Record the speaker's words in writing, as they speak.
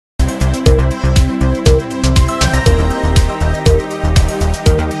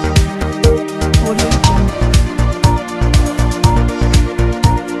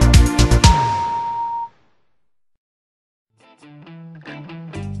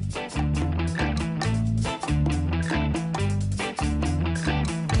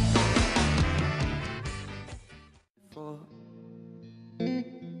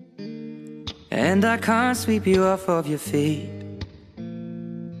and I can't sweep you off of your feet.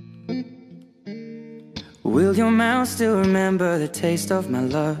 Will your mouth still remember the taste of my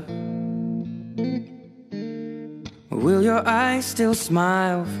love? Will your eyes still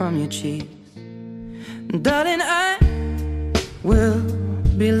smile from your cheeks? Darling, I will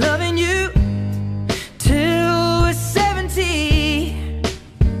be loving you till we're 70.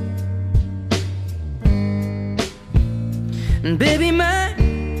 And baby, my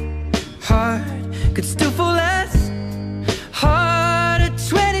heart could still fall as hard at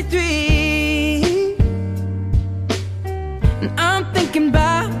 23. And I'm thinking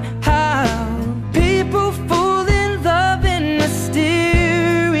about how people fall in love in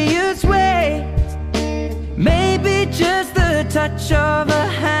mysterious ways. Maybe just the touch of a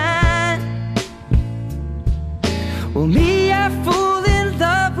hand. Well, me, I fall in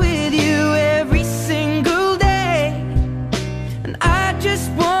love with you every single day, and I just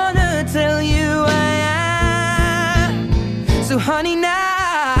wanna tell you I am. So honey,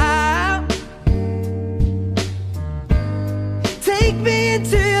 now take me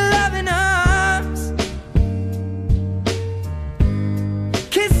into your loving arms.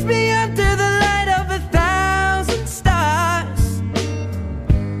 Kiss me under the light of 1,000 stars.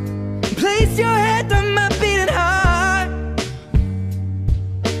 Place your head on my beating heart.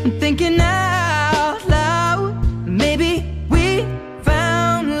 I'm thinking out loud, maybe we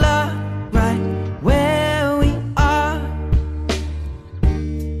found love right where we are.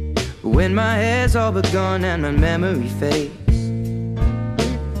 When my hair's all but gone and my memory fades,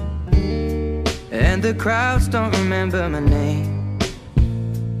 and the crowds don't remember my name,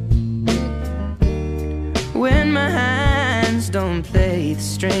 when my hands don't play the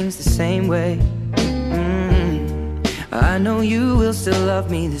strings the same way, I know you will still love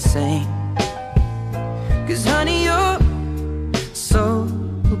me the same. 'Cause honey, your soul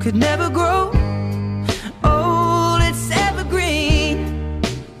could never grow